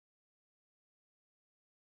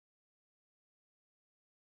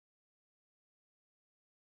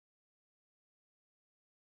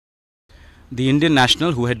The Indian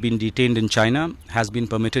national who had been detained in China has been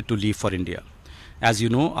permitted to leave for India. As you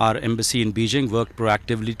know, our embassy in Beijing worked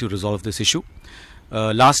proactively to resolve this issue.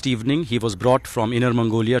 Last evening, he was brought from Inner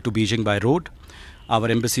Mongolia to Beijing by road. Our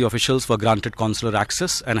embassy officials were granted consular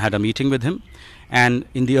access and had a meeting with him. And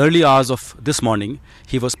in the early hours of this morning,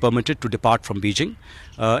 he was permitted to depart from Beijing.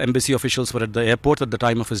 Embassy officials were at the airport at the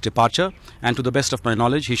time of his departure. And to the best of my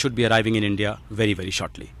knowledge, he should be arriving in India very, very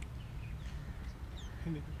shortly.